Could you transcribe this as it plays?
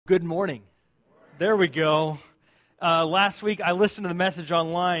Good morning. There we go. Last week, I listened to the message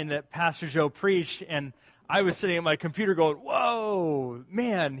online that Pastor Joe preached, and I was sitting at my computer going, whoa,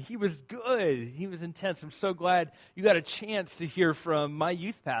 man, he was good. He was intense. I'm so glad you got a chance to hear from my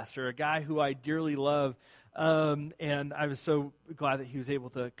youth pastor, a guy who I dearly love, and I was so glad that he was able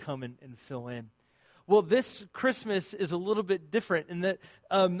to come and fill in. Well, this Christmas is a little bit different in that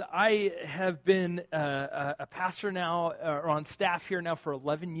I have been a pastor now, or on staff here now for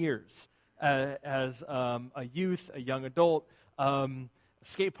 11 years as a youth, a young adult,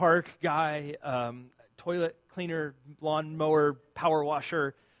 skate park guy, toilet cleaner, lawn mower, power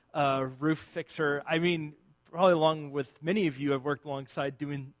washer, roof fixer. I mean, probably along with many of you, I've worked alongside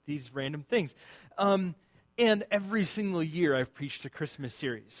doing these random things. And every single year I've preached a Christmas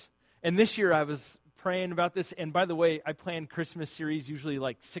series. And this year I was praying about this, and by the way, I planned Christmas series usually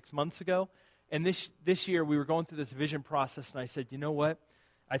like 6 months ago, and this year we were going through this vision process, and I said, you know what?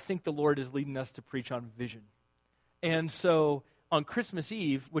 I think the Lord is leading us to preach on vision. And so on Christmas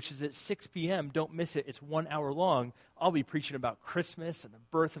Eve, which is at 6 p.m., don't miss it, it's 1 hour long, I'll be preaching about Christmas and the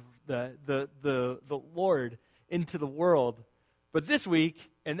birth of the Lord into the world. But this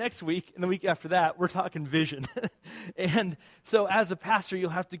week, and next week, and the week after that, we're talking vision. And so as a pastor, you'll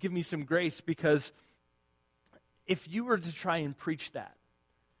have to give me some grace, because if you were to try and preach that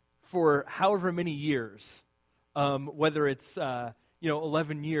for however many years, whether it's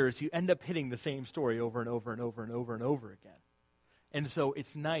 11 years, you end up hitting the same story over and over and over and over and over again. And so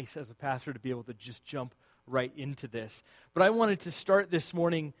it's nice as a pastor to be able to just jump right into this. But I wanted to start this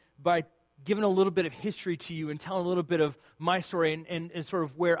morning by giving a little bit of history to you and telling a little bit of my story and sort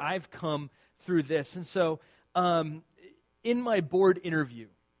of where I've come through this. And so in my board interview,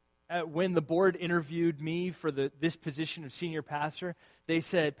 when the board interviewed me for this position of senior pastor, they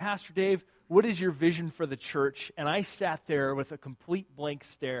said, Pastor Dave, what is your vision for the church? And I sat there with a complete blank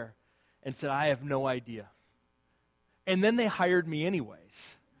stare and said, I have no idea. And then they hired me anyways.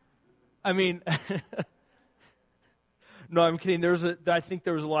 I mean, no, I'm kidding. I think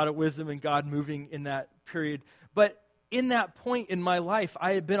there was a lot of wisdom and God moving in that period. But in that point in my life,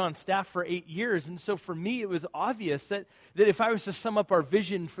 I had been on staff for 8 years, and so for me, it was obvious that if I was to sum up our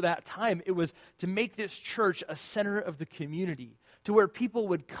vision for that time, it was to make this church a center of the community, to where people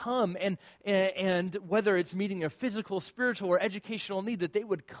would come, and whether it's meeting a physical, spiritual, or educational need, that they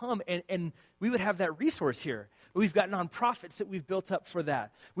would come, and we would have that resource here. We've got nonprofits that we've built up for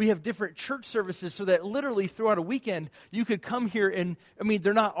that. We have different church services so that literally throughout a weekend, you could come here and, I mean,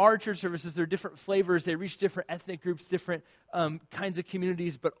 they're not our church services, they're different flavors. They reach different ethnic groups, different kinds of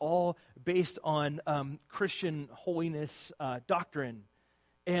communities, but all based on Christian holiness doctrine.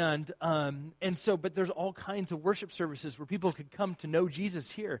 And so, but there's all kinds of worship services where people could come to know Jesus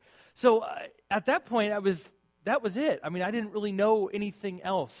here. So at that point, that was it. I mean, I didn't really know anything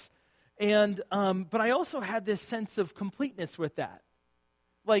else. And, but I also had this sense of completeness with that.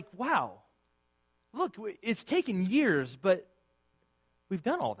 Like, wow, look, it's taken years, but we've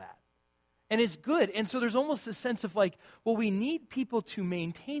done all that. And it's good. And so there's almost a sense of like, well, we need people to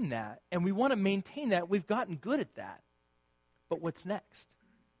maintain that, and we want to maintain that. We've gotten good at that. But what's next?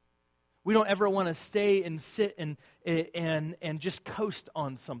 We don't ever want to stay and sit and just coast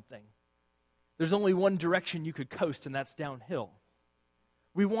on something. There's only one direction you could coast, and that's downhill.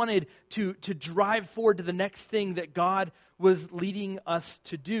 We wanted to drive forward to the next thing that God was leading us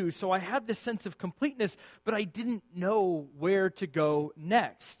to do. So I had this sense of completeness, but I didn't know where to go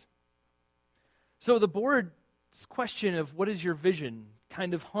next. So the board's question of what is your vision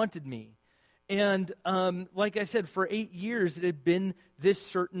kind of haunted me. And like I said, for 8 years, it had been this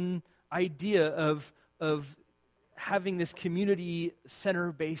certain idea of having this community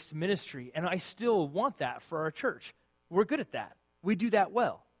center-based ministry. And I still want that for our church. We're good at that. We do that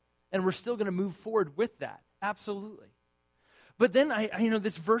well, and we're still going to move forward with that, absolutely. But then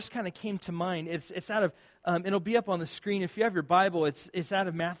this verse kind of came to mind. It's out of it'll be up on the screen if you have your Bible. It's out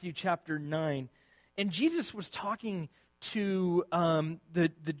of Matthew chapter 9, and Jesus was talking to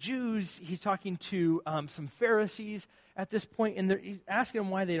the Jews. He's talking to some Pharisees at this point, and he's asking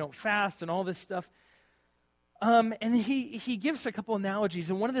them why they don't fast and all this stuff. And he gives a couple analogies,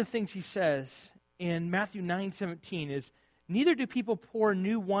 and one of the things he says in Matthew 9:17 is, neither do people pour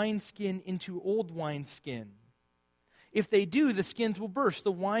new wineskin into old wineskin. If they do, the skins will burst,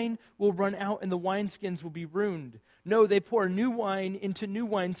 the wine will run out, and the wineskins will be ruined. No, they pour new wine into new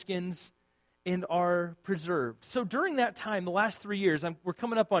wineskins and are preserved. So during that time, the last 3 years, we're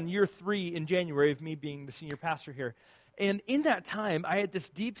coming up on year 3 in January of me being the senior pastor here. And in that time, I had this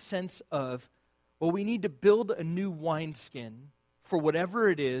deep sense of, well, we need to build a new wineskin for whatever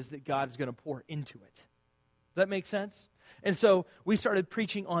it is that God is going to pour into it. Does that make sense? And so we started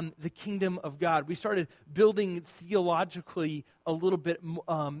preaching on the kingdom of God. We started building theologically a little bit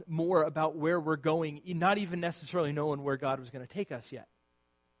more about where we're going, not even necessarily knowing where God was going to take us yet.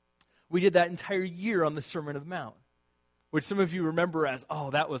 We did that entire year on the Sermon on the Mount, which some of you remember as,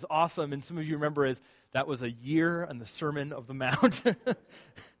 oh, that was awesome, and some of you remember as, that was a year on the Sermon on the Mount.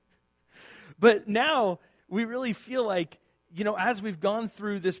 But now we really feel like, as we've gone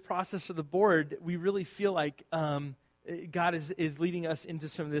through this process of the board, we really feel like God is leading us into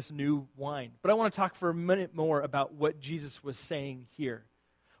some of this new wine. But I want to talk for a minute more about what Jesus was saying here.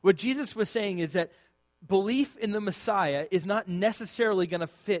 What Jesus was saying is that belief in the Messiah is not necessarily going to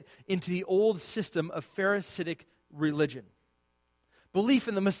fit into the old system of Pharisaic religion. Belief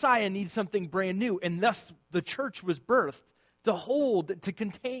in the Messiah needs something brand new, and thus the church was birthed to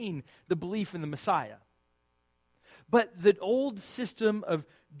contain the belief in the Messiah. But the old system of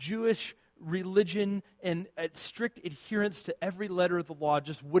Jewish religion and strict adherence to every letter of the law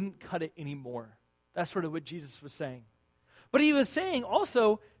just wouldn't cut it anymore. That's sort of what Jesus was saying. But he was saying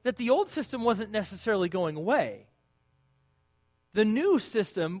also that the old system wasn't necessarily going away. The new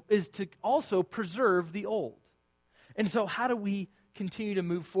system is to also preserve the old. And so how do we continue to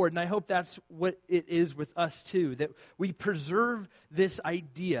move forward? And I hope that's what it is with us too, that we preserve this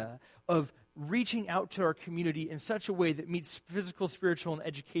idea of reaching out to our community in such a way that meets physical, spiritual, and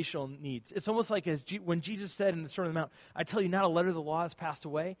educational needs. It's almost like when Jesus said in the Sermon on the Mount, I tell you, not a letter of the law has passed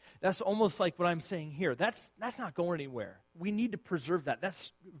away. That's almost like what I'm saying here. That's not going anywhere. We need to preserve that.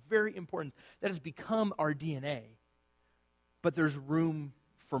 That's very important. That has become our DNA. But there's room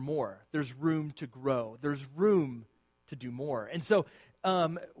for more. There's room to grow. There's room to do more. And so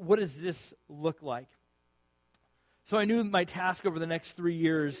what does this look like? So I knew my task over the next 3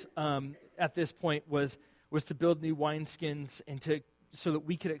 years at this point was to build new wineskins and so that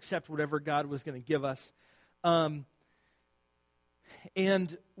we could accept whatever God was going to give us.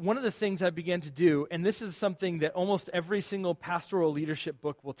 And one of the things I began to do, and this is something that almost every single pastoral leadership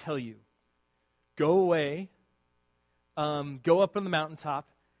book will tell you, go away, go up on the mountaintop,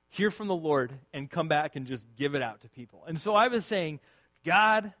 hear from the Lord, and come back and just give it out to people. And so I was saying,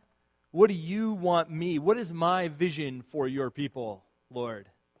 God, what do you want me? What is my vision for your people, Lord?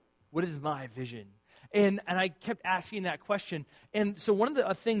 What is my vision? And I kept asking that question. And so one of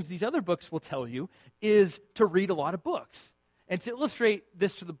the things these other books will tell you is to read a lot of books. And to illustrate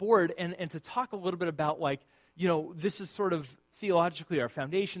this to the board and to talk a little bit about this is sort of theologically our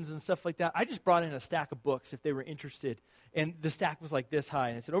foundations and stuff like that, I just brought in a stack of books if they were interested. And the stack was like this high.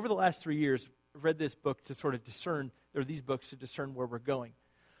 And I said, over the last 3 years, I've read this book to sort of discern, or these books to discern where we're going.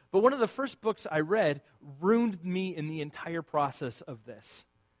 But one of the first books I read ruined me in the entire process of this.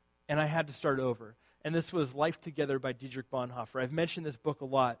 And I had to start over. And this was Life Together by Dietrich Bonhoeffer. I've mentioned this book a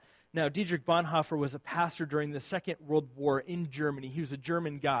lot. Now, Dietrich Bonhoeffer was a pastor during the Second World War in Germany. He was a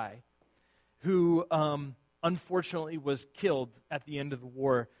German guy who unfortunately was killed at the end of the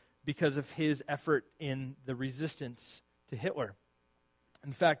war because of his effort in the resistance to Hitler.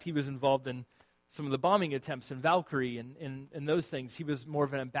 In fact, he was involved in some of the bombing attempts in Valkyrie and those things. He was more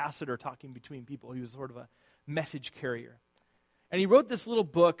of an ambassador talking between people. He was sort of a message carrier. And he wrote this little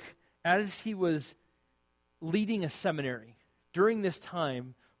book as he was leading a seminary during this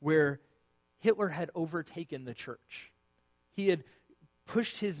time where Hitler had overtaken the church. He had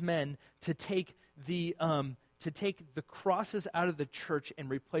pushed his men to take the crosses out of the church and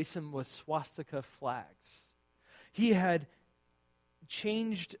replace them with swastika flags. Hitler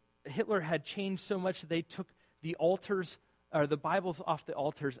had changed so much that they took the altars, or the Bibles off the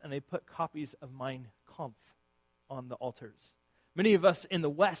altars, and they put copies of Mein Kampf on the altars. Many of us in the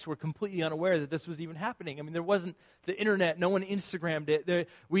West were completely unaware that this was even happening. I mean, there wasn't the internet. No one Instagrammed it.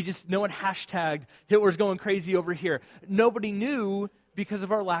 No one hashtagged, Hitler's going crazy over here. Nobody knew because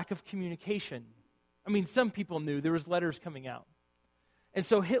of our lack of communication. I mean, some people knew. There was letters coming out. And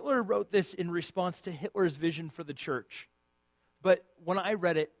so Hitler wrote this in response to Hitler's vision for the church. But when I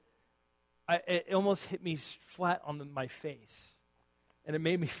read it, it almost hit me flat on my face. And it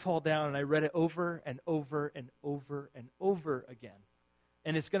made me fall down, and I read it over and over and over and over again.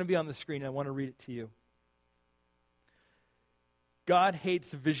 And it's going to be on the screen. I want to read it to you. God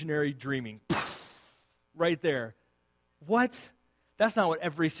hates visionary dreaming. Right there. What? That's not what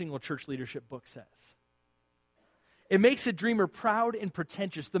every single church leadership book says. It makes a dreamer proud and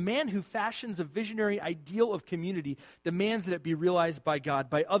pretentious. The man who fashions a visionary ideal of community demands that it be realized by God,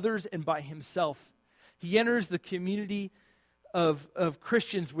 by others, and by himself. He enters the community of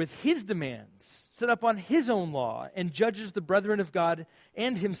Christians with his demands, set up on his own law, and judges the brethren of God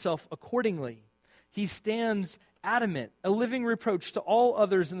and himself accordingly. He stands adamant, a living reproach to all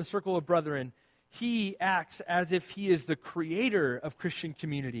others in the circle of brethren. he acts as if he is the creator of Christian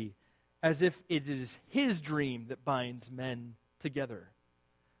community, as if it is his dream that binds men together.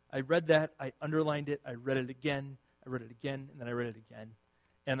 I read that, I underlined it, I read it again, and then I read it again.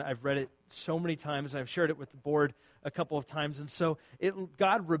 And I've read it so many times, I've shared it with the board a couple of times, and so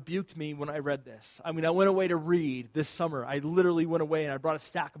God rebuked me when I read this. I mean, I went away to read this summer. I literally went away and I brought a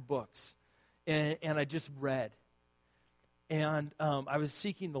stack of books, and I just read. And I was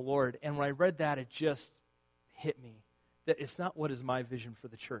seeking the Lord, and when I read that, it just hit me that it's not what is my vision for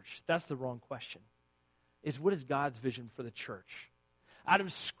the church. That's the wrong question. It's what is God's vision for the church? Out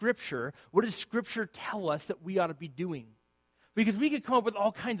of Scripture, what does Scripture tell us that we ought to be doing? Because we could come up with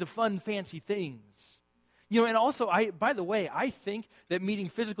all kinds of fun, fancy things. You know, and also, by the way, I think that meeting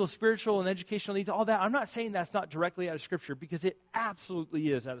physical, spiritual, and educational needs, all that, I'm not saying that's not directly out of Scripture, because it absolutely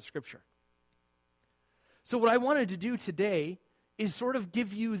is out of Scripture. So what I wanted to do today is sort of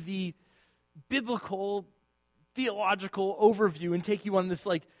give you the biblical, theological overview and take you on this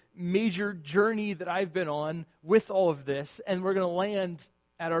like major journey that I've been on with all of this, and we're going to land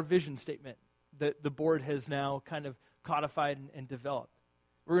at our vision statement that the board has now kind of codified and developed.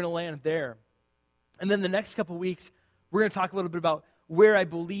 We're going to land there. And then the next couple weeks, we're going to talk a little bit about where I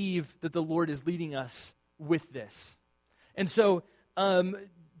believe that the Lord is leading us with this. And so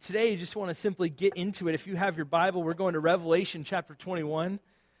today, I just want to simply get into it. If you have your Bible, we're going to Revelation chapter 21,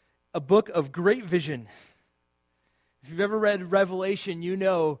 a book of great vision. If you've ever read Revelation, you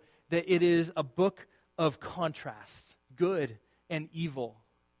know that it is a book of contrasts, good and evil,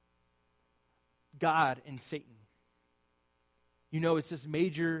 God and Satan. You know, it's this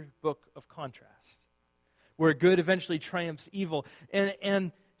major book of contrast where good eventually triumphs evil.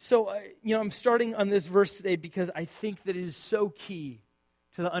 And so, I'm starting on this verse today because I think that it is so key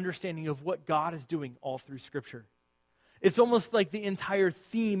to the understanding of what God is doing all through Scripture. It's almost like the entire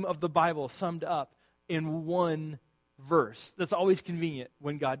theme of the Bible summed up in one verse. That's always convenient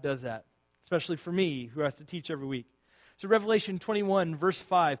when God does that, especially for me, who has to teach every week. So Revelation 21, verse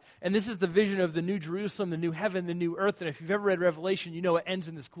 5, and this is the vision of the new Jerusalem, the new heaven, the new earth. And if you've ever read Revelation, you know it ends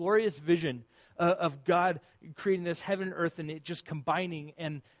in this glorious vision of God creating this heaven and earth, and it just combining,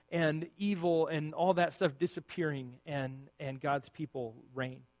 and evil and all that stuff disappearing, and God's people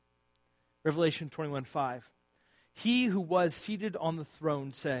reign. Revelation 21, 5. He who was seated on the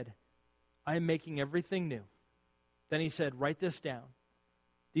throne said, I am making everything new. Then he said, write this down.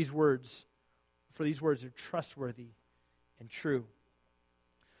 These words are trustworthy and true.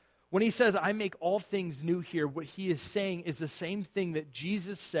 When he says, I make all things new here, what he is saying is the same thing that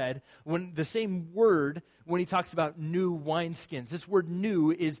Jesus said, the same word when he talks about new wineskins. This word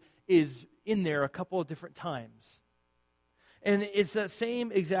new is in there a couple of different times. And it's that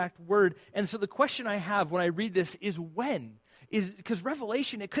same exact word. And so the question I have when I read this is when? Because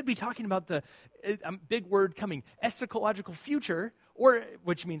Revelation, it could be talking about the big word coming, eschatological future,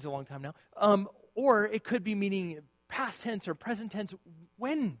 which means a long time now, or it could be meaning past tense or present tense.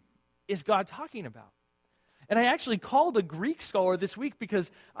 When is God talking about? And I actually called a Greek scholar this week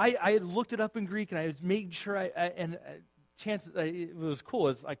because I had looked it up in Greek, and I was making sure it was cool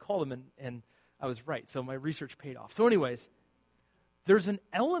as I called him, and I was right. So my research paid off. So anyways, there's an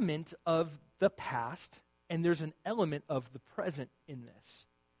element of the past and there's an element of the present in this.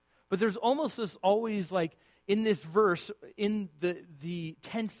 But there's almost this always like in this verse, in the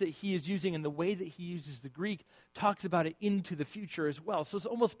tense that he is using and the way that he uses the Greek, talks about it into the future as well. So it's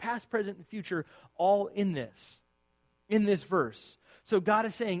almost past, present, and future all in this verse. So God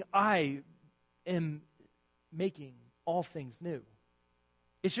is saying, I am making all things new.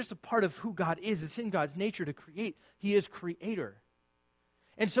 It's just a part of who God is. It's in God's nature to create. He is creator.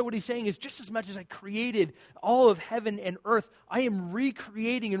 And so what he's saying is, just as much as I created all of heaven and earth, I am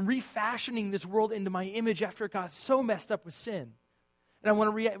recreating and refashioning this world into my image after it got so messed up with sin. And I want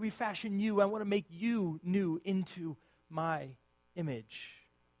to refashion you. I want to make you new into my image.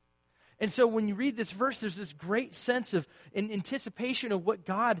 And so when you read this verse, there's this great sense of an anticipation of what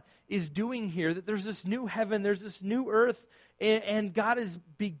God is doing here, that there's this new heaven, there's this new earth, and God is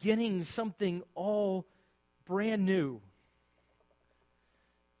beginning something all brand new.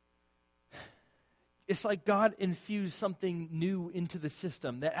 It's like God infused something new into the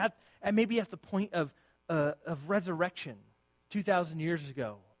system that maybe at the point of resurrection 2,000 years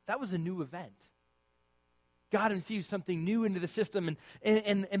ago, that was a new event. God infused something new into the system,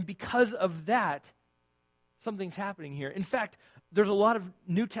 and because of that, something's happening here. In fact, there's a lot of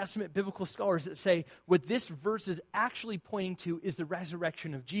New Testament biblical scholars that say what this verse is actually pointing to is the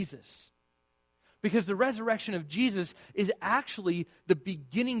resurrection of Jesus. Because the resurrection of Jesus is actually the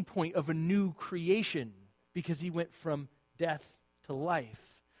beginning point of a new creation, because he went from death to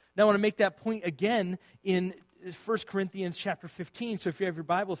life. Now I want to make that point again in 1 Corinthians chapter 15. So if you have your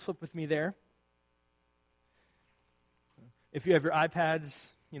Bibles, flip with me there. If you have your iPads,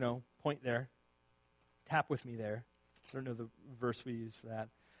 point there. Tap with me there. I don't know the verse we use for that.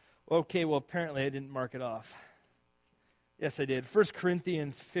 Okay, well, apparently I didn't mark it off. Yes, I did. 1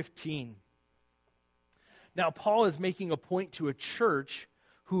 Corinthians 15. Now, Paul is making a point to a church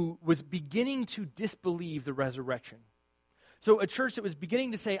who was beginning to disbelieve the resurrection. So a church that was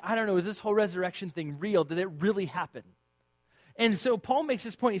beginning to say, I don't know, is this whole resurrection thing real? Did it really happen? And so Paul makes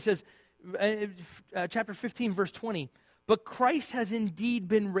this point. He says, chapter 15, verse 20, but Christ has indeed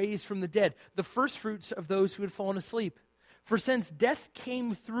been raised from the dead, the first fruits of those who had fallen asleep. For since death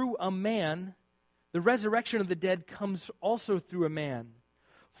came through a man, the resurrection of the dead comes also through a man.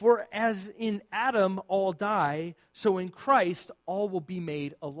 For as in Adam all die, so in Christ all will be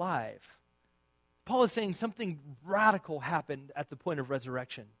made alive. Paul is saying something radical happened at the point of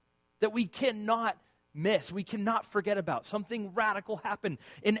resurrection that we cannot miss, we cannot forget about. Something radical happened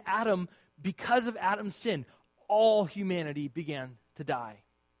in Adam. Because of Adam's sin, all humanity began to die.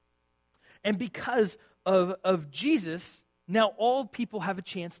 And because of Jesus, now all people have a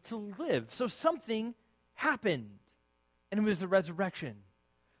chance to live. So something happened, and it was the resurrection.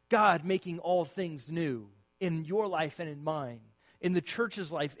 God making all things new in your life and in mine, in the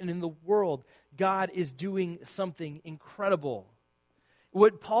church's life and in the world. God is doing something incredible.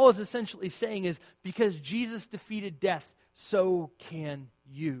 What Paul is essentially saying is, because Jesus defeated death, so can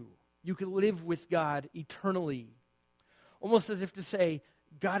you. You can live with God eternally. Almost as if to say,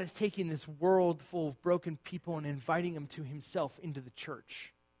 God is taking this world full of broken people and inviting them to himself into the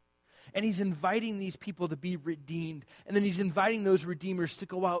church. And he's inviting these people to be redeemed. And then he's inviting those redeemers to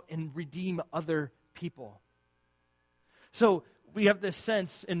go out and redeem other people. So we have this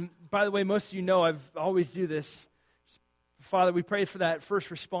sense, and by the way, most of you know I always do this. Father, we pray for that first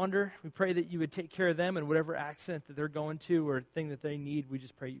responder. We pray that you would take care of them and whatever accident that they're going to or thing that they need, we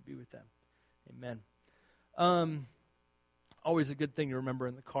just pray you be with them. Amen. Always a good thing to remember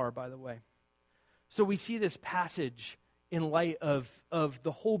in the car, by the way. So we see this passage in light of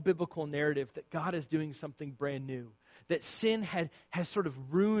the whole biblical narrative that God is doing something brand new, that sin has sort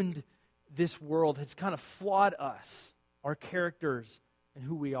of ruined this world, has kind of flawed us, our characters, and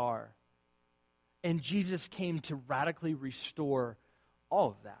who we are. And Jesus came to radically restore all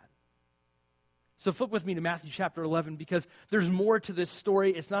of that. So flip with me to Matthew chapter 11, because there's more to this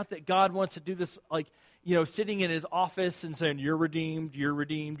story. It's not that God wants to do this sitting in his office and saying, you're redeemed, you're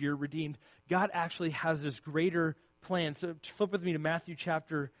redeemed, you're redeemed. God actually has this greater plan. So flip with me to Matthew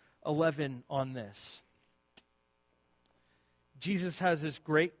chapter 11 on this. Jesus has this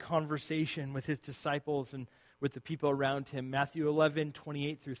great conversation with his disciples and with the people around him. Matthew 11,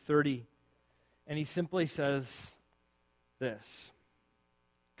 28 through 30. And he simply says this: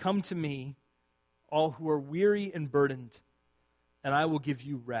 come to me, all who are weary and burdened, and I will give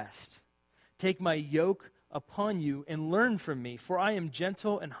you rest. Take my yoke upon you and learn from me, for I am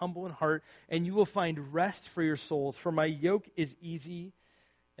gentle and humble in heart, and you will find rest for your souls. For my yoke is easy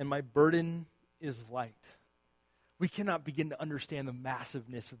and my burden is light. We cannot begin to understand the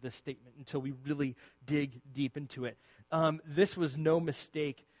massiveness of this statement until we really dig deep into it. This was no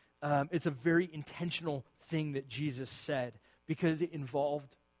mistake. It's a very intentional thing that Jesus said because it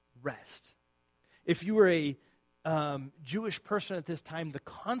involved rest. If you were a Jewish person at this time, the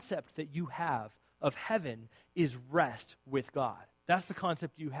concept that you have of heaven is rest with God. That's the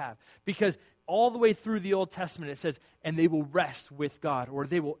concept you have. Because all the way through the Old Testament it says, and they will rest with God, or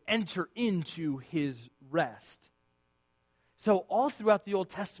they will enter into his rest. So all throughout the Old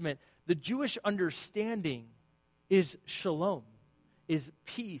Testament, the Jewish understanding is shalom, is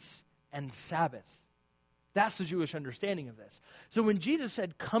peace and Sabbath. That's the Jewish understanding of this. So when Jesus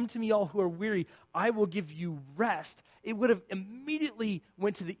said, come to me all who are weary, I will give you rest, it would have immediately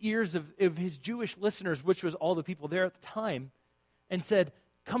went to the ears of his Jewish listeners, which was all the people there at the time, and said,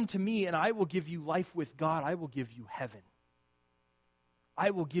 come to me and I will give you life with God. I will give you heaven. I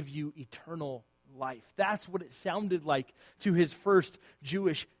will give you eternal life. That's what it sounded like to his first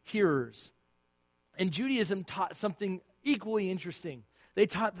Jewish hearers. And Judaism taught something equally interesting. They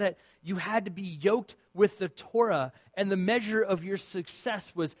taught that you had to be yoked with the Torah, and the measure of your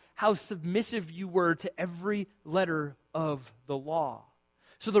success was how submissive you were to every letter of the law.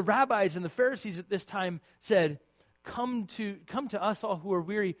 So the rabbis and the Pharisees at this time said, come to us all who are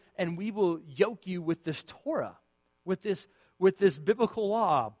weary, and we will yoke you with this Torah, with this biblical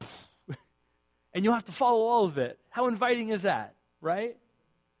law. And you'll have to follow all of it. How inviting is that, right?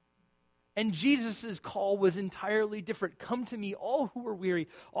 And Jesus' call was entirely different. Come to me, all who are weary,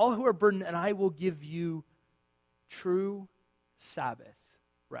 all who are burdened, and I will give you true Sabbath,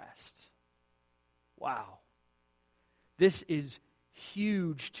 rest. Wow. This is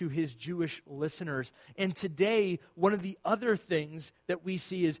huge to his Jewish listeners. And today, one of the other things that we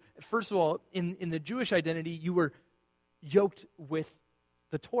see is, first of all, in the Jewish identity, you were yoked with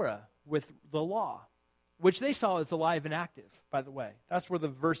the Torah, with the law, which they saw as alive and active, by the way. That's where the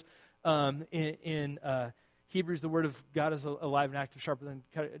verse in Hebrews, the word of God is alive and active, sharper than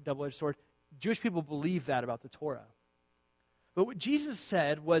a double-edged sword. Jewish people believe that about the Torah. But what Jesus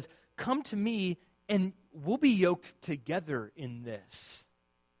said was, come to me and we'll be yoked together in this.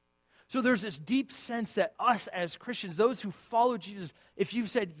 So there's this deep sense that us as Christians, those who follow Jesus, if you've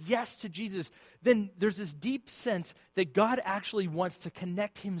said yes to Jesus, then there's this deep sense that God actually wants to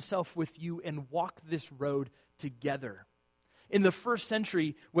connect himself with you and walk this road together. In the first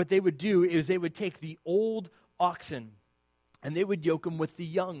century, what they would do is they would take the old oxen and they would yoke them with the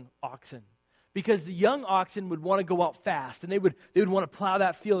young oxen. Because the young oxen would want to go out fast, and they would want to plow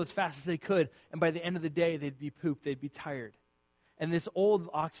that field as fast as they could, and by the end of the day, they'd be pooped, they'd be tired. And this old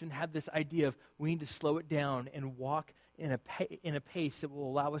oxen had this idea of, we need to slow it down and walk in a pace that will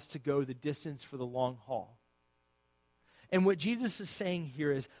allow us to go the distance for the long haul. And what Jesus is saying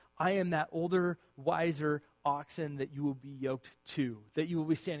here is, I am that older, wiser oxen that you will be yoked to, that you will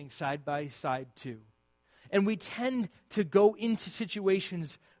be standing side by side to. And we tend to go into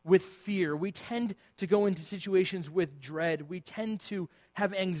situations with fear. We tend to go into situations with dread. We tend to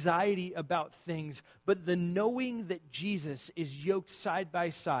have anxiety about things. But the knowing that Jesus is yoked side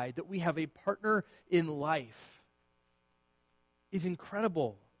by side, that we have a partner in life, is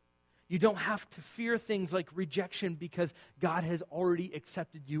incredible. You don't have to fear things like rejection because God has already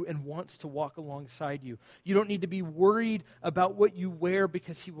accepted you and wants to walk alongside you. You don't need to be worried about what you wear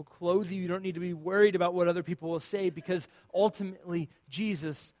because he will clothe you. You don't need to be worried about what other people will say because ultimately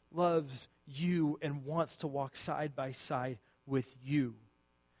Jesus loves you and wants to walk side by side with you.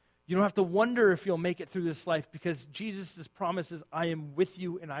 You don't have to wonder if you'll make it through this life because Jesus' promise is, I am with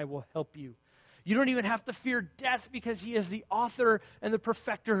you and I will help you. You don't even have to fear death because he is the author and the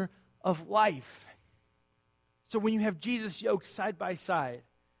perfecter of life. So when you have Jesus yoked side by side,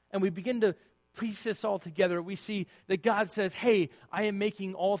 and we begin to piece this all together, we see that God says, hey, I am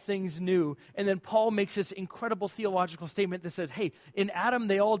making all things new. And then Paul makes this incredible theological statement that says, hey, in Adam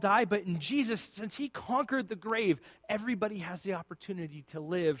they all die, but in Jesus, since he conquered the grave, everybody has the opportunity to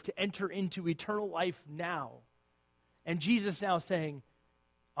live, to enter into eternal life now. And Jesus now saying,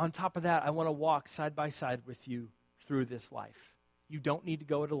 on top of that, I want to walk side by side with you through this life. You don't need to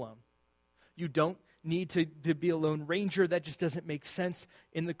go it alone. You don't need to be a lone ranger. That just doesn't make sense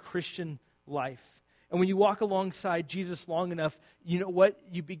in the Christian life. And when you walk alongside Jesus long enough, you know what?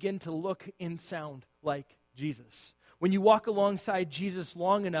 You begin to look and sound like Jesus. When you walk alongside Jesus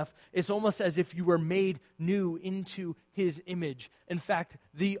long enough, it's almost as if you were made new into his image. In fact,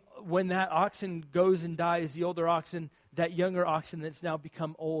 when that oxen goes and dies, the older oxen, that younger oxen that's now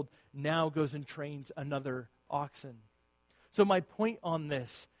become old, now goes and trains another oxen. So my point on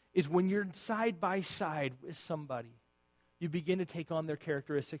this is when you're side by side with somebody, you begin to take on their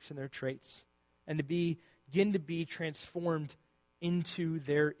characteristics and their traits and to begin to be transformed into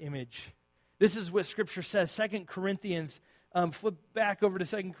their image. This is what Scripture says. 2 Corinthians, flip back over to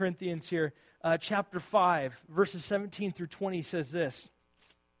 2 Corinthians here, chapter 5, verses 17 through 20 says this,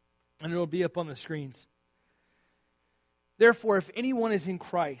 and it'll be up on the screens. Therefore, if anyone is in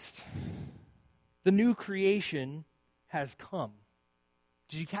Christ, the new creation has come.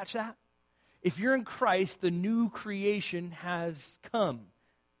 Did you catch that? If you're in Christ, the new creation has come.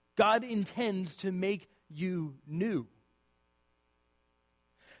 God intends to make you new.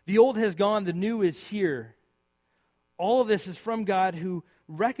 The old has gone, the new is here. All of this is from God who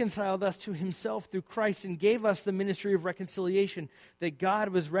reconciled us to himself through Christ and gave us the ministry of reconciliation, that God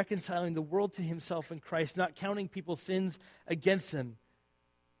was reconciling the world to himself in Christ, not counting people's sins against them.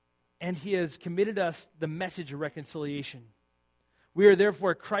 And he has committed us the message of reconciliation. We are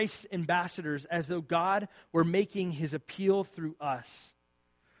therefore Christ's ambassadors, as though God were making his appeal through us.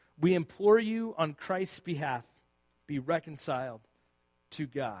 We implore you on Christ's behalf, be reconciled to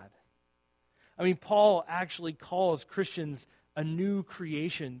God. I mean, Paul actually calls Christians a new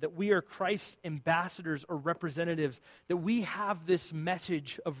creation, that we are Christ's ambassadors or representatives, that we have this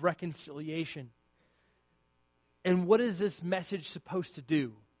message of reconciliation. And what is this message supposed to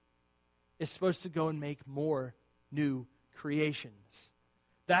do? It's supposed to go and make more new creations.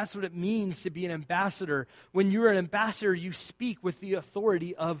 That's what it means to be an ambassador. When you're an ambassador, you speak with the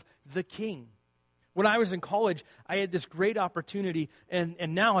authority of the king. When I was in college, I had this great opportunity, and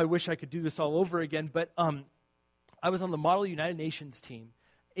now I wish I could do this all over again, but I was on the Model United Nations team,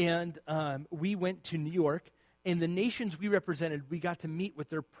 and we went to New York, And the nations we represented, we got to meet with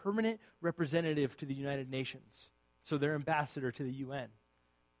their permanent representative to the United Nations. So their ambassador to the UN.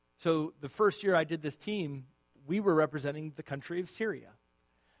 So the first year I did this team, we were representing the country of Syria.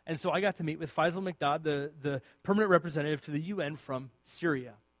 And so I got to meet with Faisal Mcdad, the permanent representative to the UN from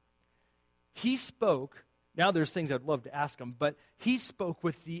Syria. He spoke, now there's things I'd love to ask him, but he spoke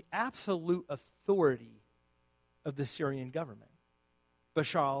with the absolute authority of the Syrian government.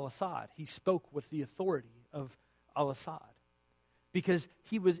 Bashar al-Assad, he spoke with the authority of al-Assad because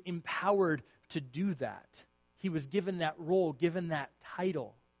he was empowered to do that. He was given that role, given that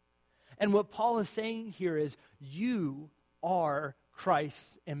title. And what Paul is saying here is, you are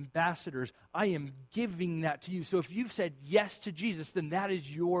Christ's ambassadors. I am giving that to you. So if you've said yes to Jesus, then that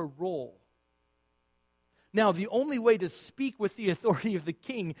is your role. Now, the only way to speak with the authority of the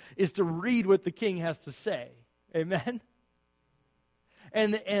king is to read what the king has to say. Amen?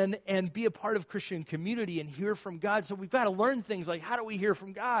 And be a part of Christian community and hear from God. So we've got to learn things like, how do we hear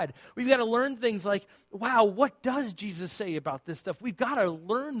from God? We've got to learn things like, wow, what does Jesus say about this stuff? We've got to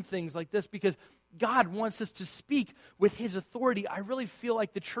learn things like this because God wants us to speak with his authority. I really feel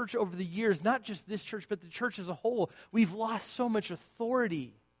like the church over the years, not just this church, but the church as a whole, we've lost so much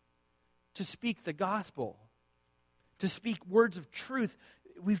authority to speak the gospel, to speak words of truth.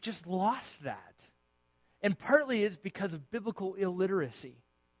 We've just lost that. And partly it's because of biblical illiteracy.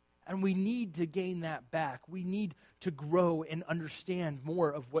 And we need to gain that back. We need to grow and understand more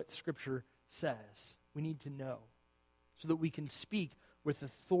of what Scripture says. We need to know so that we can speak with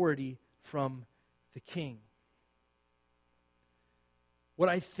authority from the King. What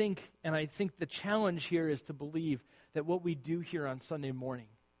I think the challenge here is to believe that what we do here on Sunday morning,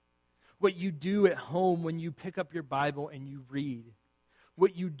 what you do at home when you pick up your Bible and you read,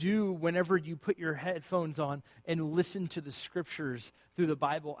 what you do whenever you put your headphones on and listen to the Scriptures through the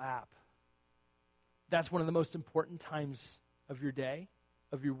Bible app, that's one of the most important times of your day,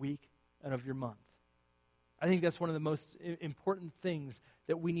 of your week, and of your month. I think that's one of the most important things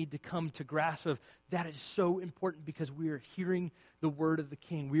that we need to come to grasp of. That is so important because we are hearing the word of the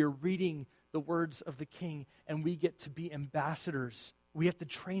King. We are reading the words of the King, and we get to be ambassadors. We have to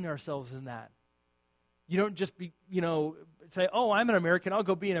train ourselves in that. You don't just say, oh, I'm an American, I'll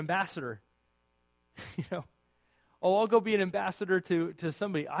go be an ambassador. I'll go be an ambassador to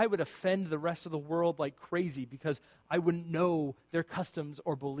somebody. I would offend the rest of the world like crazy because I wouldn't know their customs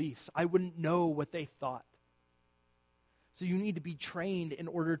or beliefs. I wouldn't know what they thought. So you need to be trained in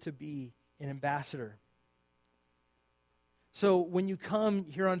order to be an ambassador. So when you come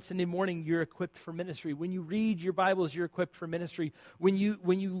here on Sunday morning, you're equipped for ministry. When you read your Bibles, you're equipped for ministry. When you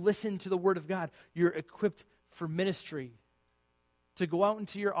listen to the Word of God, you're equipped for ministry. To go out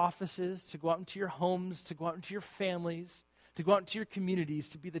into your offices, to go out into your homes, to go out into your families, to go out into your communities,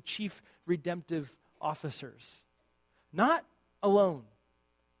 to be the chief redemptive officers. Not alone,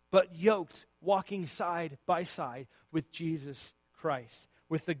 but yoked, walking side by side with Jesus Christ,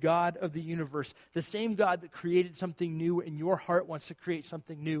 with the God of the universe. The same God that created something new in your heart wants to create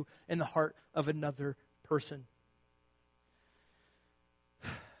something new in the heart of another person.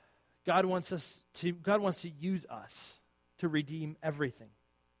 God wants to use us to redeem everything.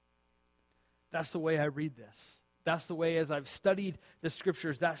 That's the way I read this. That's the way, as I've studied the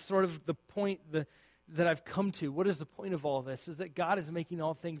Scriptures, that's sort of the point that I've come to. What is the point of all this? Is that God is making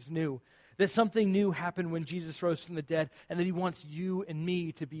all things new. That something new happened when Jesus rose from the dead, and that he wants you and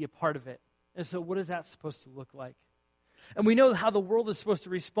me to be a part of it. And so what is that supposed to look like? And we know how the world is supposed to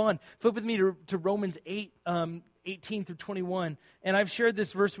respond. Flip with me to Romans 8, 18 through 21. And I've shared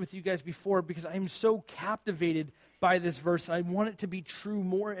this verse with you guys before because I'm so captivated by this verse. I want it to be true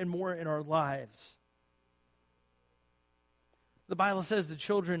more and more in our lives. The Bible says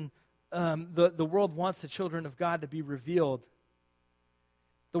the world wants the children of God to be revealed.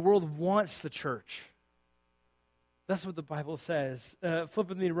 The world wants the church. That's what the Bible says. Flip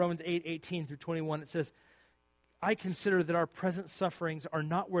with me to Romans 8, 18 through 21. It says, I consider that our present sufferings are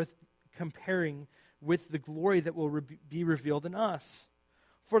not worth comparing with the glory that will be revealed in us.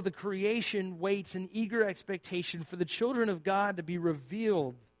 For the creation waits in eager expectation for the children of God to be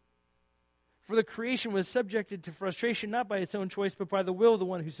revealed. For the creation was subjected to frustration, not by its own choice, but by the will of the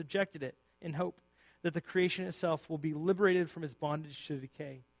one who subjected it, in hope that the creation itself will be liberated from its bondage to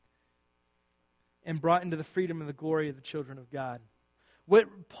decay and brought into the freedom and the glory of the children of God.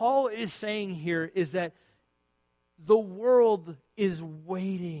 What Paul is saying here is that the world is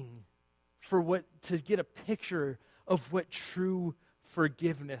waiting for to get a picture of what true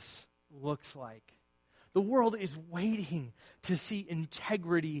forgiveness looks like. The world is waiting to see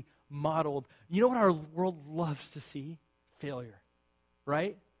integrity modeled. You know what our world loves to see? Failure,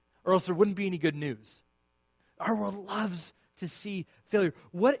 right? Or else there wouldn't be any good news. Our world loves to see failure.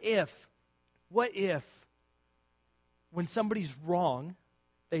 What if when somebody's wrong,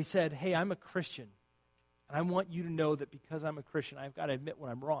 they said, hey, I'm a Christian, and I want you to know that because I'm a Christian, I've got to admit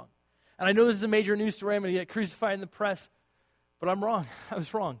when I'm wrong. And I know this is a major news story. I'm going to get crucified in the press, but I'm wrong. I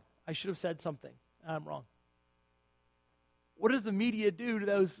was wrong. I should have said something. I'm wrong. What does the media do to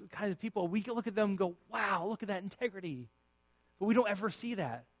those kinds of people? We can look at them and go, wow, look at that integrity. But we don't ever see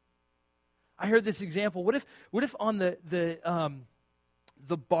that. I heard this example. What if on the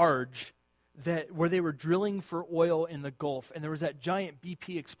barge where they were drilling for oil in the Gulf, and there was that giant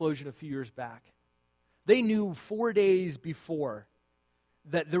BP explosion a few years back, they knew 4 days before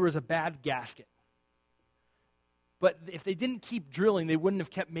that there was a bad gasket. But if they didn't keep drilling, they wouldn't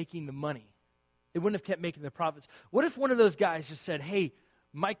have kept making the money. They wouldn't have kept making the profits. What if one of those guys just said, hey,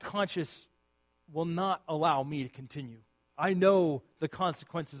 my conscience will not allow me to continue. I know the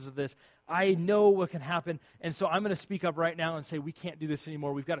consequences of this. I know what can happen. And so I'm going to speak up right now and say we can't do this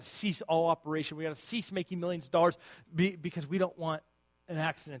anymore. We've got to cease all operation. We've got to cease making millions of dollars because we don't want an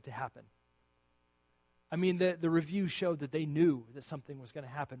accident to happen. I mean, the review showed that they knew that something was going to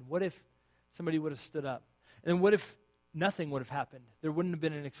happen. What if somebody would have stood up? And what if nothing would have happened? There wouldn't have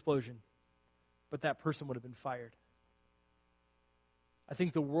been an explosion, but that person would have been fired. I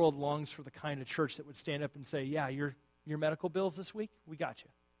think the world longs for the kind of church that would stand up and say, yeah, your medical bills this week, we got you.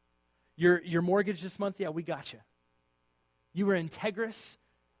 Your mortgage this month, yeah, we got you. You were integrous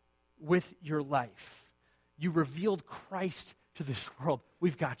with your life. You revealed Christ to this world.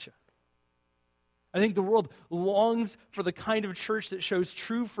 We've got you. I think the world longs for the kind of church that shows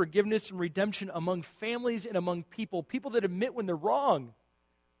true forgiveness and redemption among families and among people that admit when they're wrong.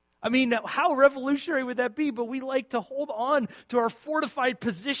 I mean, how revolutionary would that be? But we like to hold on to our fortified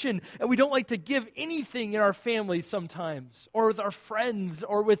position, and we don't like to give anything in our families sometimes, or with our friends,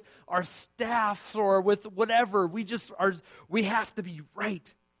 or with our staff, or with whatever. We have to be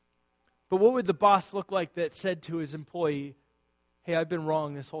right. But what would the boss look like that said to his employee, hey, I've been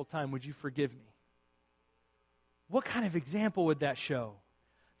wrong this whole time. Would you forgive me? What kind of example would that show?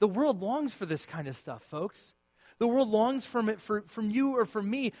 The world longs for this kind of stuff, folks. The world longs from it from you or from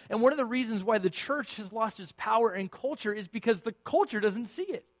me. And one of the reasons why the church has lost its power and culture is because the culture doesn't see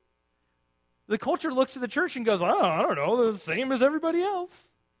it. The culture looks at the church and goes, oh, I don't know, the same as everybody else.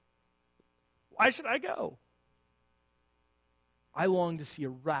 Why should I go? I long to see a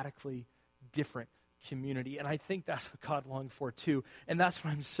radically different community, and I think that's what God longed for too. And that's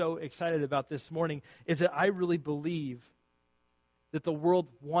what I'm so excited about this morning, is that I really believe that the world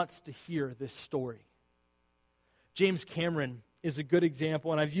wants to hear this story. James Cameron is a good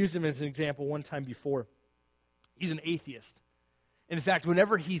example, and I've used him as an example one time before. He's an atheist. In fact,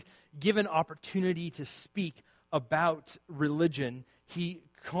 whenever he's given opportunity to speak about religion, he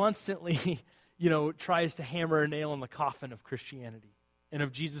constantly, tries to hammer a nail in the coffin of Christianity and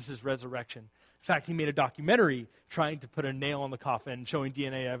of Jesus' resurrection. In fact, he made a documentary trying to put a nail in the coffin, showing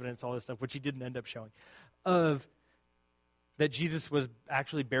DNA evidence, all this stuff, which he didn't end up showing, of that Jesus was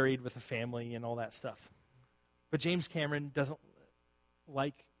actually buried with a family and all that stuff. But James Cameron doesn't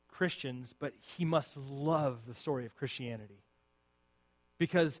like Christians, but he must love the story of Christianity.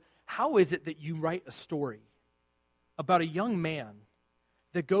 Because how is it that you write a story about a young man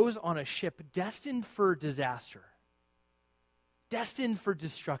that goes on a ship destined for disaster, destined for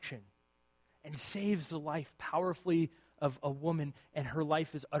destruction, and saves the life powerfully of a woman, and her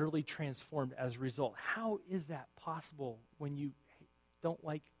life is utterly transformed as a result? How is that possible when you don't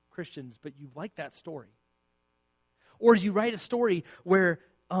like Christians, but you like that story? Or you write a story where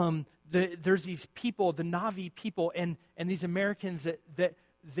there's these people, the Na'vi people, and these Americans that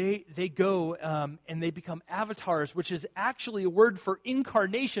they go and they become avatars, which is actually a word for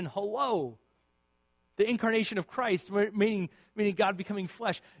incarnation. Hello. The incarnation of Christ, meaning God becoming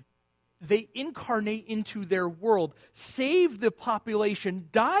flesh. They incarnate into their world, save the population,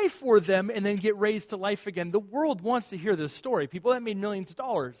 die for them, and then get raised to life again. The world wants to hear this story. People that made millions of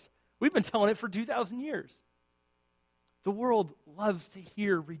dollars. We've been telling it for 2,000 years. The world loves to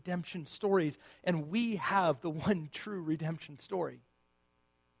hear redemption stories, and we have the one true redemption story.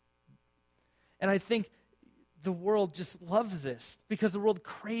 And I think the world just loves this because the world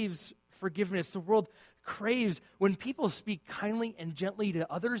craves forgiveness. The world craves when people speak kindly and gently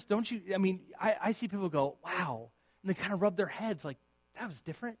to others. Don't you? I mean, I see people go, wow, and they kind of rub their heads like, that was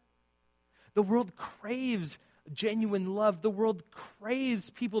different. The world craves genuine love. The world craves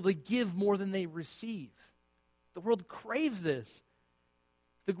people to give more than they receive. The world craves this.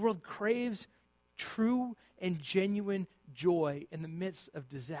 The world craves true and genuine joy in the midst of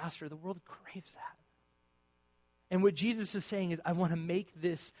disaster. The world craves that. And what Jesus is saying is, I want to make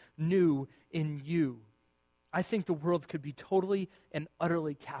this new in you. I think the world could be totally and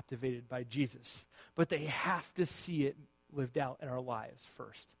utterly captivated by Jesus, but they have to see it lived out in our lives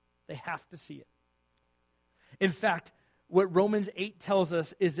first. They have to see it. In fact, what Romans 8 tells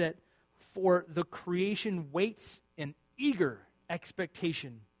us is that for the creation waits in eager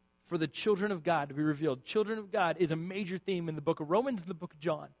expectation for the children of God to be revealed. Children of God is a major theme in the book of Romans and the book of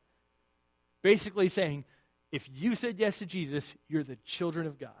John. Basically saying, if you said yes to Jesus, you're the children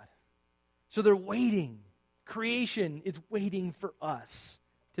of God. So they're waiting. Creation is waiting for us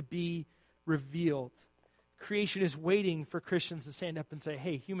to be revealed. Creation is waiting for Christians to stand up and say,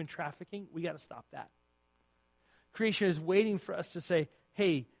 hey, human trafficking, we got to stop that. Creation is waiting for us to say,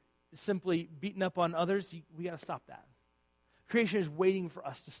 hey, simply beating up on others, we got to stop that. Creation is waiting for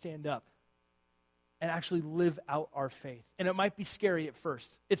us to stand up and actually live out our faith. And it might be scary at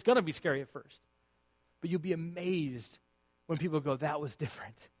first. It's going to be scary at first. But you'll be amazed when people go, that was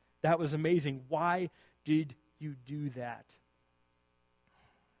different. That was amazing. Why did you do that?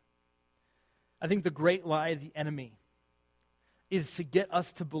 I think the great lie of the enemy is to get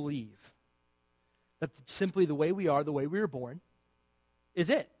us to believe that simply the way we are, the way we were born, is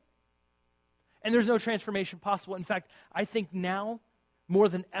it. And there's no transformation possible. In fact, I think now, more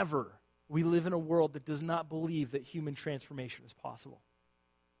than ever, we live in a world that does not believe that human transformation is possible.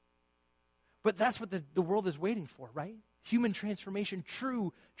 But that's what the world is waiting for, right? Human transformation,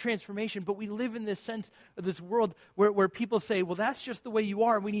 true transformation. But we live in this sense of this world where people say, well, that's just the way you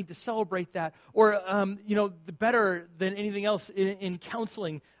are, and we need to celebrate that. Or, better than anything else in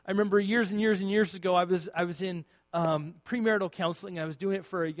counseling. I remember years and years and years ago, I was in premarital counseling. I was doing it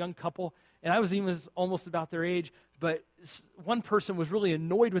for a young couple, and I was even almost about their age. But one person was really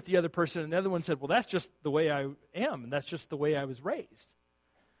annoyed with the other person, and the other one said, well, that's just the way I am, and that's just the way I was raised.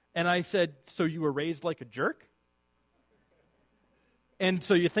 And I said, so you were raised like a jerk? And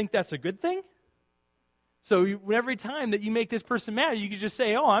so you think that's a good thing? So every time that you make this person mad, you could just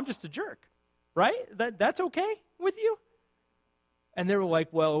say, oh, I'm just a jerk, right? That's okay with you? And they were like,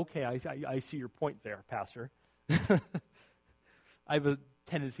 well, okay, I see your point there, Pastor. I have a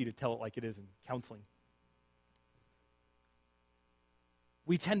tendency to tell it like it is in counseling.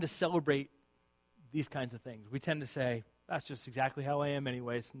 We tend to celebrate these kinds of things. We tend to say, that's just exactly how I am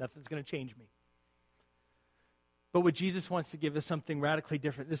anyways. Nothing's going to change me. But what Jesus wants to give us something radically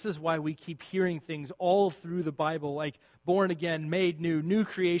different. This is why we keep hearing things all through the Bible, like born again, made new, new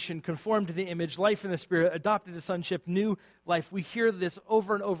creation, conformed to the image, life in the Spirit, adopted to sonship, new life. We hear this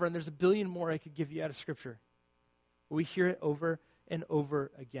over and over, and there's a billion more I could give you out of Scripture. But we hear it over and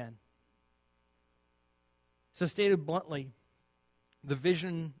over again. So stated bluntly, the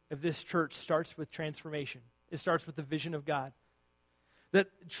vision of this church starts with transformation. It starts with the vision of God. That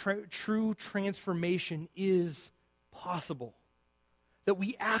true transformation is possible. That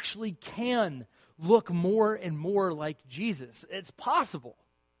we actually can look more and more like Jesus. It's possible.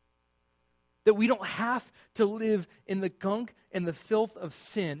 That we don't have to live in the gunk and the filth of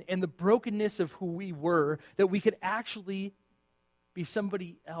sin and the brokenness of who we were. That we could actually be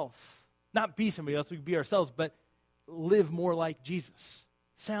somebody else. Not be somebody else, we could be ourselves, but live more like Jesus.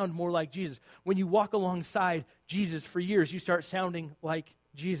 Sound more like Jesus. When you walk alongside Jesus for years, you start sounding like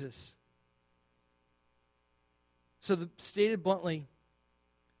Jesus. So stated bluntly,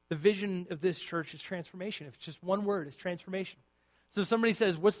 the vision of this church is transformation. If it's just one word, it's transformation. So if somebody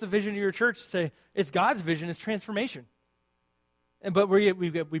says, what's the vision of your church? Say, it's God's vision, it's transformation. But we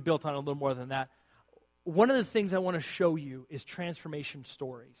built on a little more than that. One of the things I want to show you is transformation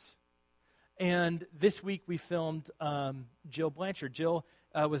stories. And this week we filmed Jill Blanchard. Jill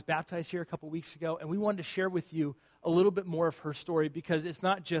was baptized here a couple weeks ago, and we wanted to share with you a little bit more of her story because it's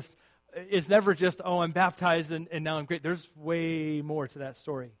never just, oh, I'm baptized and now I'm great. There's way more to that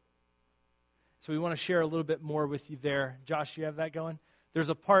story. So we want to share a little bit more with you there. Josh, you have that going? There's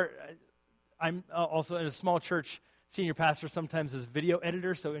a part, I'm also in a small church, senior pastor sometimes as video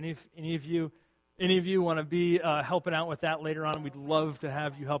editor, so any of you want to be helping out with that later on, we'd love to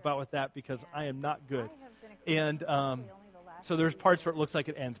have you help out with that because I am not good. And so there's parts where it looks like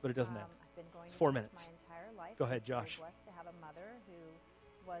it ends, but it doesn't end. It's 4 minutes. Go ahead, Josh.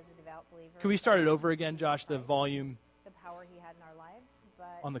 Can we start it over again, Josh, the volume the power he had in our lives,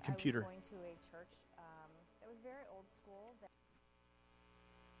 but on the computer? I was going to a church that was very old school.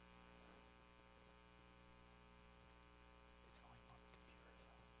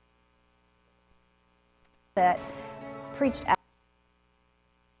 That preached out.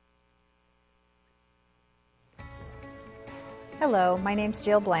 Hello, my name's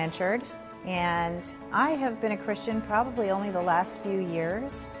Jill Blanchard, and I have been a Christian probably only the last few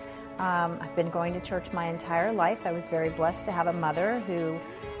years. I've been going to church my entire life. I was very blessed to have a mother who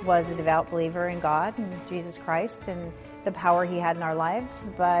was a devout believer in God and Jesus Christ and the power He had in our lives.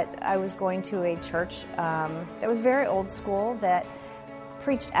 But I was going to a church that was very old school, that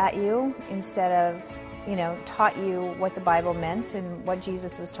preached at you instead of, taught you what the Bible meant and what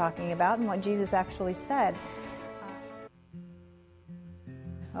Jesus was talking about and what Jesus actually said.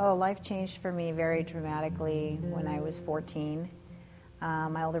 Life changed for me very dramatically when I was 14.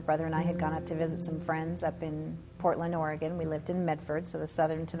 My older brother and I had gone up to visit some friends up in Portland, Oregon. We lived in Medford, so the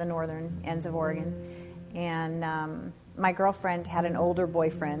southern to the northern ends of Oregon. And my girlfriend had an older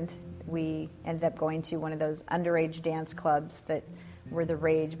boyfriend. We ended up going to one of those underage dance clubs that were the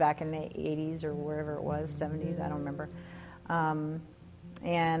rage back in the 80s or wherever it was, 70s, I don't remember.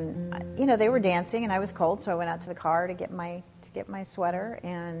 They were dancing, and I was cold, so I went out to the car to get my sweater,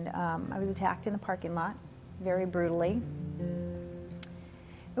 and I was attacked in the parking lot very brutally.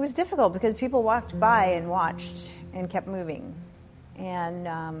 It was difficult because people walked by and watched and kept moving.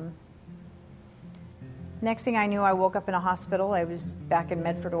 And next thing I knew, I woke up in a hospital. I was back in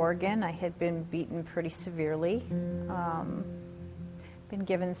Medford, Oregon. I had been beaten pretty severely. Been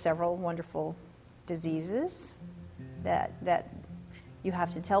given several wonderful diseases that you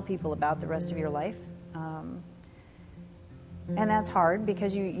have to tell people about the rest of your life. And that's hard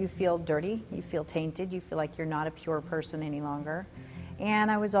because you feel dirty, you feel tainted, you feel like you're not a pure person any longer.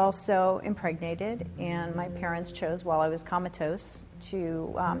 And I was also impregnated, and my parents chose, while I was comatose,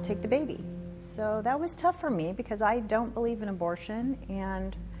 to take the baby. So that was tough for me because I don't believe in abortion.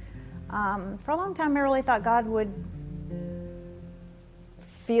 And for a long time, I really thought God would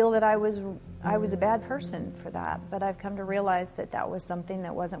feel that I was a bad person for that. But I've come to realize that was something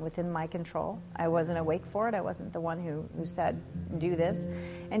that wasn't within my control. I wasn't awake for it. I wasn't the one who said, do this.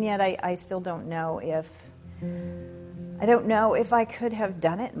 And yet I still don't know if I could have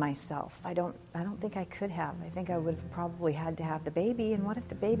done it myself. I don't think I could have. I think I would have probably had to have the baby. And what if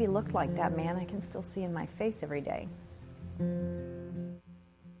the baby looked like that man I can still see in my face every day?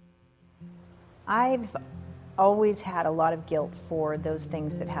 I've always had a lot of guilt for those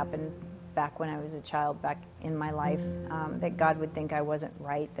things that happened back when I was a child, back in my life, that God would think I wasn't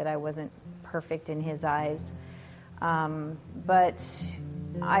right, that I wasn't perfect in His eyes. But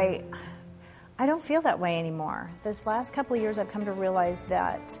I don't feel that way anymore. This last couple of years, I've come to realize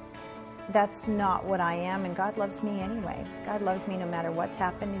that that's not what I am, and God loves me anyway. God loves me no matter what's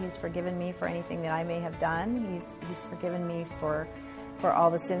happened. He's forgiven me for anything that I may have done. He's forgiven me for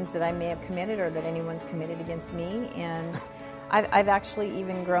all the sins that I may have committed or that anyone's committed against me. And I've actually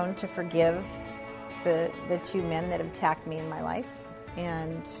even grown to forgive the two men that have attacked me in my life.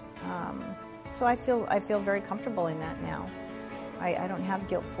 And so I feel very comfortable in that now. I don't have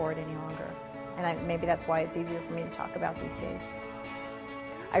guilt for it any longer. And maybe that's why it's easier for me to talk about these days.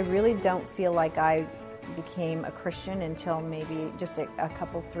 I really don't feel like I became a Christian until maybe just a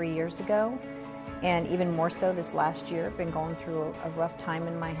couple, 3 years ago. And even more so this last year. I've been going through a rough time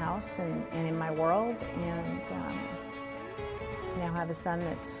in my house and in my world. And now have a son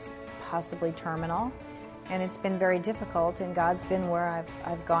that's possibly terminal. And it's been very difficult, and God's been where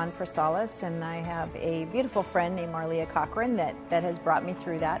I've gone for solace. And I have a beautiful friend named Marlia Cochran that has brought me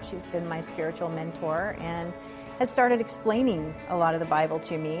through that. She's been my spiritual mentor and has started explaining a lot of the Bible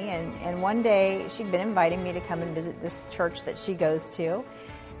to me. And one day she'd been inviting me to come and visit this church that she goes to.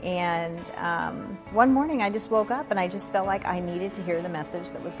 And one morning I just woke up and I just felt like I needed to hear the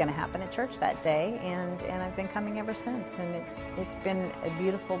message that was going to happen at church that day. And I've been coming ever since. And it's been a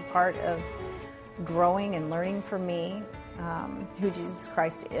beautiful part of growing and learning for me who Jesus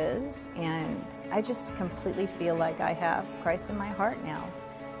Christ is. And I just completely feel like I have Christ in my heart now.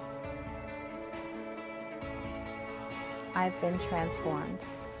 I've been transformed.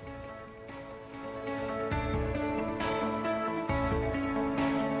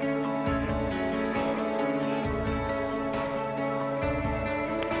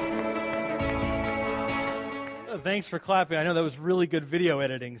 Thanks for clapping. I know that was really good video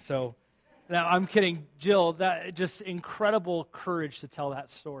editing. So, now I'm kidding, Jill. That just incredible courage to tell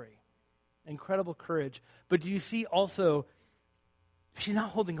that story. Incredible courage. But do you see also, she's not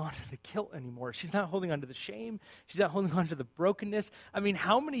holding on to the guilt anymore. She's not holding on to the shame. She's not holding on to the brokenness. I mean,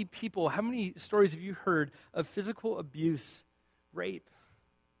 how many stories have you heard of physical abuse, rape,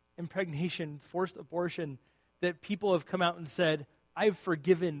 impregnation, forced abortion, that people have come out and said, I've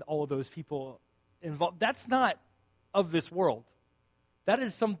forgiven all of those people involved? That's not of this world. That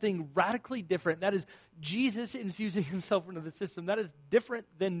is something radically different. That is Jesus infusing himself into the system. That is different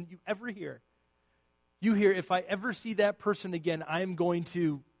than you ever hear. You hear, if I ever see that person again, I am going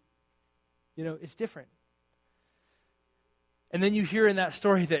to, it's different. And then you hear in that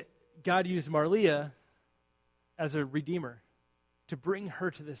story that God used Marlia as a redeemer to bring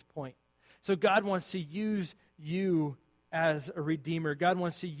her to this point. So God wants to use you as a redeemer. God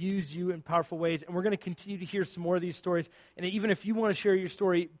wants to use you in powerful ways. And we're going to continue to hear some more of these stories. And even if you want to share your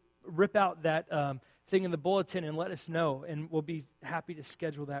story, rip out that thing in the bulletin and let us know. And we'll be happy to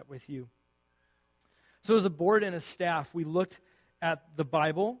schedule that with you. So as a board and a staff, we looked at the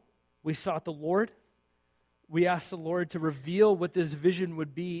Bible. We sought the Lord. We asked the Lord to reveal what this vision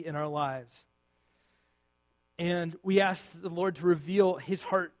would be in our lives. And we asked the Lord to reveal his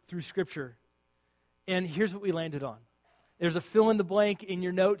heart through Scripture. And here's what we landed on. There's a fill in the blank in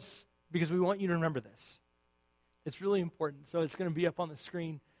your notes because we want you to remember this. It's really important. So it's going to be up on the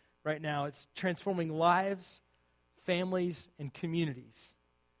screen right now. It's transforming lives, families, and communities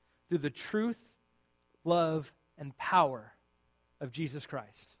through the truth, love, and power of Jesus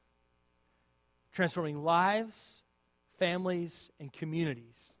Christ. Transforming lives, families, and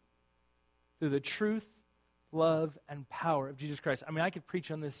communities through the truth, love, and power of Jesus Christ. I mean, I could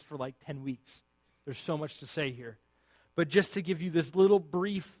preach on this for like 10 weeks. There's so much to say here. But just to give you this little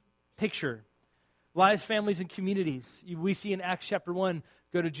brief picture, lives, families, and communities. We see in Acts chapter 1,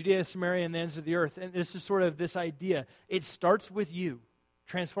 go to Judea, Samaria, and the ends of the earth. And this is sort of this idea. It starts with you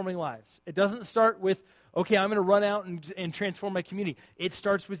transforming lives. It doesn't start with, okay, I'm going to run out and transform my community. It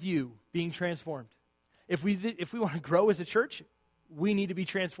starts with you being transformed. If we want to grow as a church, we need to be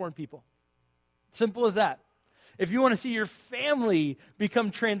transformed people. Simple as that. If you want to see your family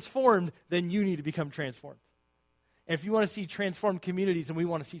become transformed, then you need to become transformed. And if you want to see transformed communities, then we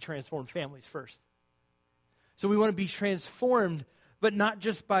want to see transformed families first. So we want to be transformed, but not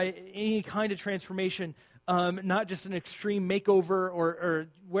just by any kind of transformation, not just an extreme makeover or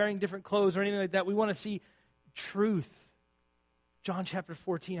wearing different clothes or anything like that. We want to see truth. John chapter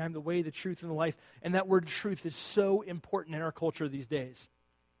 14, I'm the way, the truth, and the life. And that word truth is so important in our culture these days.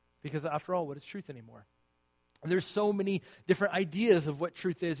 Because after all, what is truth anymore? And there's so many different ideas of what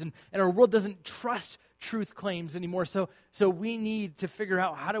truth is, and our world doesn't trust truth claims anymore. So we need to figure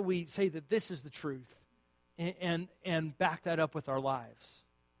out, how do we say that this is the truth and back that up with our lives?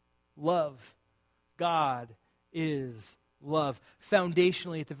 Love. God is love.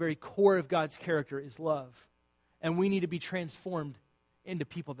 Foundationally, at the very core of God's character is love. And we need to be transformed into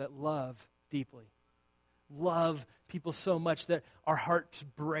people that love deeply. Love people so much that our hearts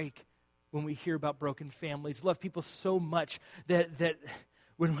break when we hear about broken families. Love people so much that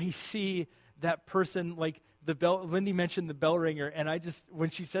when we see that person, like Lindy mentioned the bell ringer, and when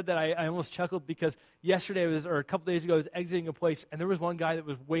she said that, I almost chuckled because yesterday or a couple days ago, I was exiting a place, and there was one guy that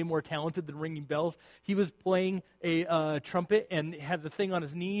was way more talented than ringing bells. He was playing a trumpet and had the thing on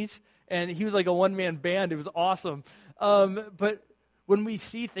his knees, and he was like a one-man band. It was awesome. But when we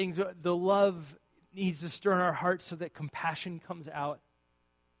see things, the love needs to stir in our hearts so that compassion comes out.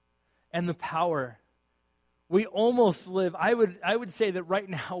 And the power. We almost live, I would say that right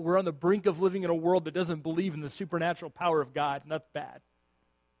now we're on the brink of living in a world that doesn't believe in the supernatural power of God, and that's bad.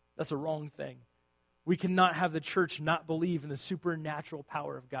 That's a wrong thing. We cannot have the church not believe in the supernatural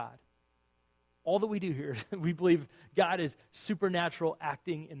power of God. All that we do here is we believe God is supernatural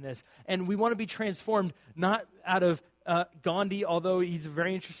acting in this. And we want to be transformed not out of Gandhi, although he's a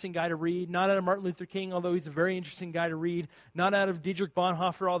very interesting guy to read, not out of Martin Luther King, although he's a very interesting guy to read, not out of Dietrich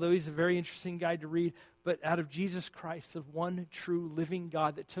Bonhoeffer, although he's a very interesting guy to read, but out of Jesus Christ, the one true living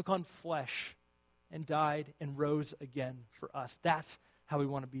God that took on flesh and died and rose again for us. That's how we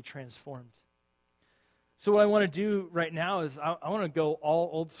want to be transformed. So what I want to do right now is I want to go all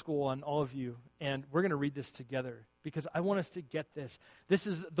old school on all of you, and we're going to read this together because I want us to get this. This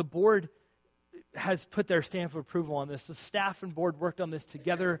is, the board has put their stamp of approval on this. The staff and board worked on this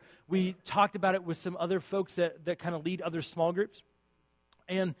together. We talked about it with some other folks that kind of lead other small groups.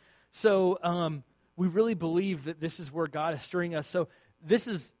 And so we really believe that this is where God is stirring us. So this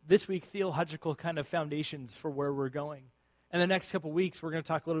is, this week, theological kind of foundations for where we're going. And the next couple weeks, we're going to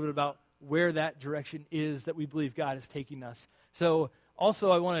talk a little bit about where that direction is that we believe God is taking us. So also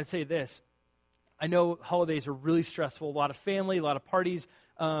I want to say this. I know holidays are really stressful, a lot of family, a lot of parties.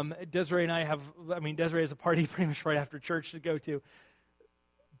 Desiree and I Desiree has a party pretty much right after church to go to.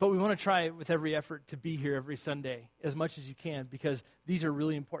 But we want to try with every effort to be here every Sunday as much as you can because these are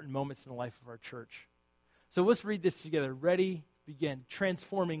really important moments in the life of our church. So let's read this together. Ready, begin.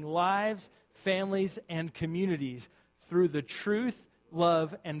 Transforming lives, families, and communities through the truth,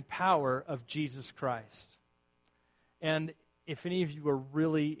 love, and power of Jesus Christ. And if any of you are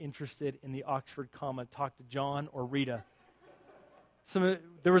really interested in the Oxford comma, talk to John or Rita.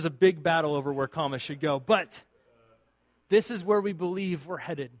 There was a big battle over where commas should go, but this is where we believe we're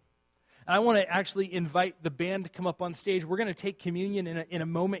headed. I want to actually invite the band to come up on stage. We're going to take communion in a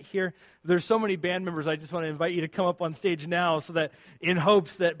moment here. There's so many band members. I just want to invite you to come up on stage now so that in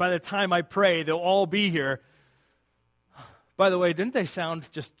hopes that by the time I pray, they'll all be here. By the way, didn't they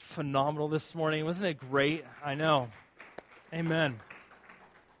sound just phenomenal this morning? Wasn't it great? I know. Amen.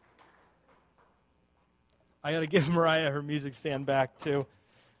 I got to give Mariah her music stand back, too.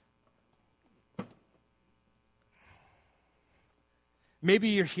 Maybe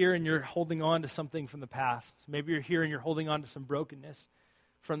you're here and you're holding on to something from the past. Maybe you're here and you're holding on to some brokenness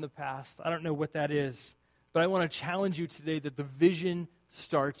from the past. I don't know what that is, but I want to challenge you today that the vision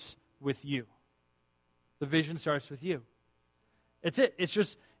starts with you. The vision starts with you. It's it.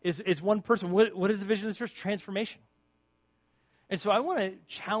 It's one person. What is the vision of the church? Transformation. And so I want to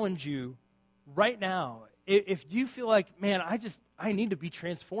challenge you right now. If you feel like, man, I need to be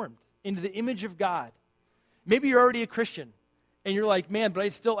transformed into the image of God. Maybe you're already a Christian. And you're like, man, but I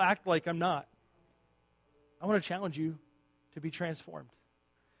still act like I'm not. I want to challenge you to be transformed.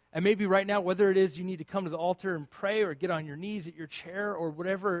 And maybe right now, whether it is you need to come to the altar and pray or get on your knees at your chair or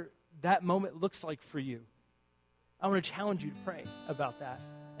whatever that moment looks like for you, I want to challenge you to pray about that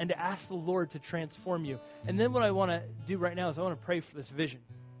and to ask the Lord to transform you. And then what I want to do right now is I want to pray for this vision.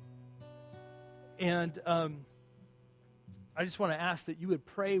 And I just want to ask that you would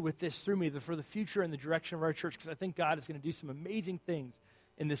pray with this through me for the future and the direction of our church, because I think God is going to do some amazing things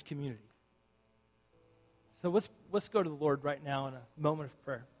in this community. So let's go to the Lord right now in a moment of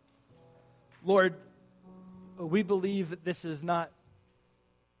prayer. Lord, we believe that this is not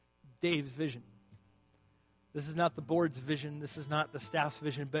Dave's vision. This is not the board's vision. This is not the staff's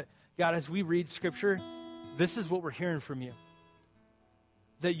vision. But God, as we read Scripture, this is what we're hearing from you.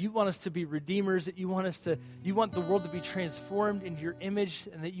 That you want us to be redeemers, that you want the world to be transformed into your image,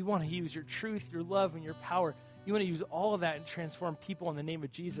 and that you want to use your truth, your love, and your power. You want to use all of that and transform people in the name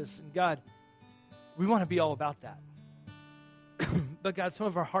of Jesus. And God, we want to be all about that. But God, some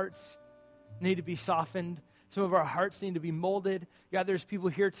of our hearts need to be softened. Some of our hearts need to be molded. God, there's people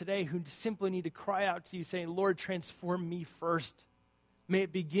here today who simply need to cry out to you saying, Lord, transform me first. May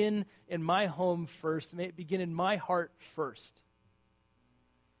it begin in my home first. May it begin in my heart first.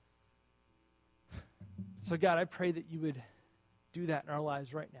 So God, I pray that you would do that in our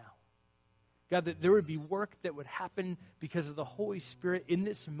lives right now. God, that there would be work that would happen because of the Holy Spirit in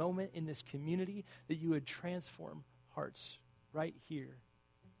this moment, in this community, that you would transform hearts right here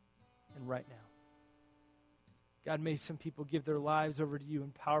and right now. God, may some people give their lives over to you in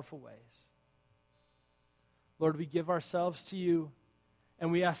powerful ways. Lord, we give ourselves to you,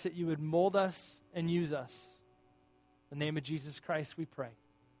 and we ask that you would mold us and use us. In the name of Jesus Christ, we pray.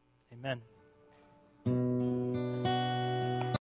 Amen.